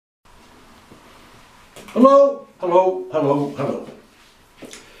Hello, hello, hello, hello.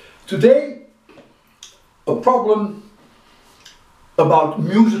 Today, a problem about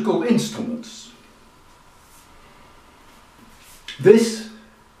musical instruments. This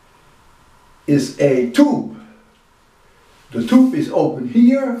is a tube. The tube is open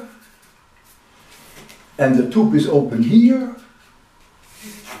here, and the tube is open here.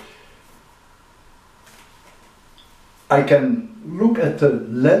 I can look at the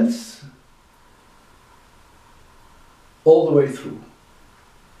lens all the way through.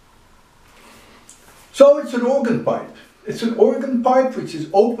 So it's an organ pipe. It's an organ pipe which is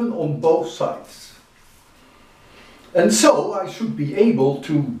open on both sides. And so I should be able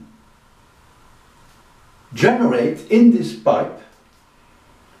to generate in this pipe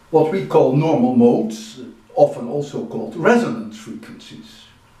what we call normal modes, often also called resonance frequencies.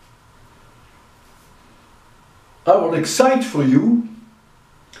 I will excite for you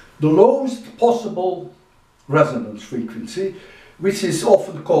the lowest possible resonance frequency, which is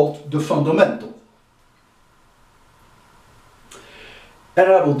often called the fundamental.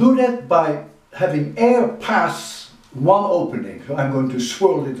 And I will do that by having air pass one opening. So I'm going to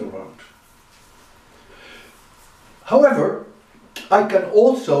swirl it around. However, I can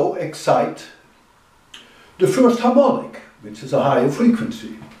also excite the first harmonic, which is a higher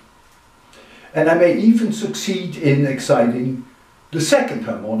frequency. And I may even succeed in exciting the second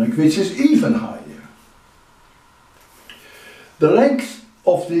harmonic, which is even higher. The length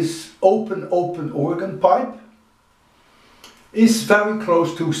of this open organ pipe is very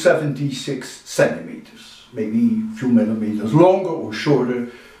close to 76 centimeters, maybe a few millimeters longer or shorter,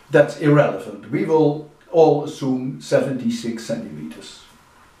 that's irrelevant. We will all assume 76 centimeters.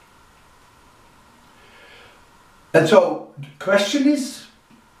 And so the question is,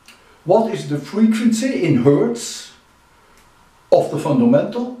 what is the frequency in hertz of the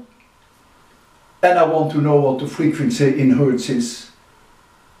fundamental? And I want to know what the frequency in hertz is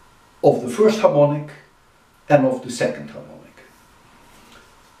of the first harmonic and of the second harmonic.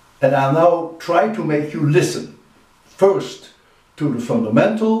 And I'll now try to make you listen first to the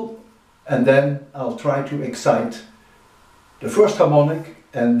fundamental, and then I'll try to excite the first harmonic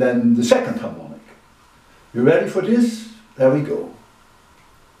and then the second harmonic. You ready for this? There we go.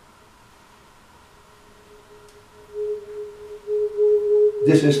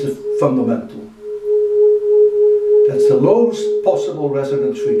 This is the fundamental. That's the lowest possible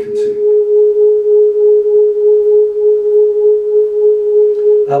resonance frequency.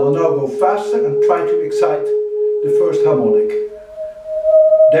 I will now go faster and try to excite the first harmonic.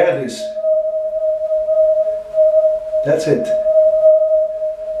 There it is. That's it.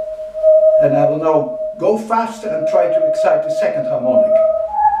 And I will now go faster and try to excite the second harmonic.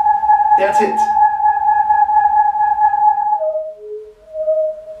 That's it.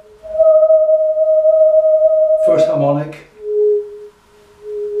 First harmonic.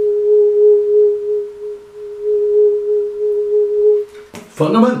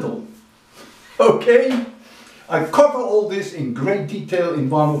 Fundamental. Okay, I cover all this in great detail in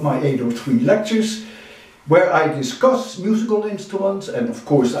one of my 803 lectures, where I discuss musical instruments, and of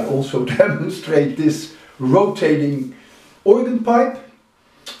course I also demonstrate this rotating organ pipe.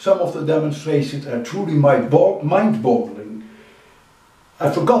 Some of the demonstrations are truly mind-boggling. I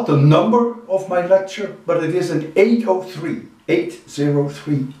forgot the number of my lecture, but it is an 803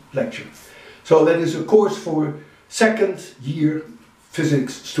 lecture. So that is a course for second year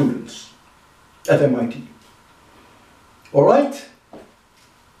physics students at MIT. Alright?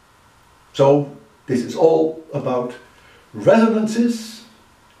 So this is all about resonances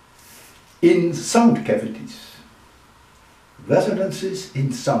in sound cavities. Resonances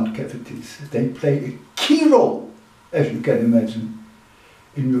in sound cavities. They play a key role, as you can imagine,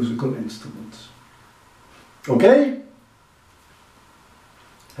 in musical instruments. Okay?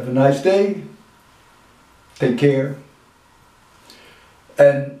 Have a nice day. Take care.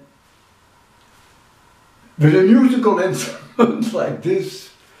 And with a musical instrument like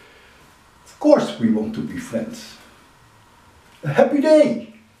this, of course we want to be friends. A happy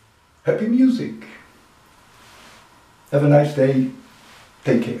day. Happy music. Have a nice day.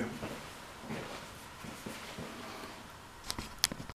 Take care.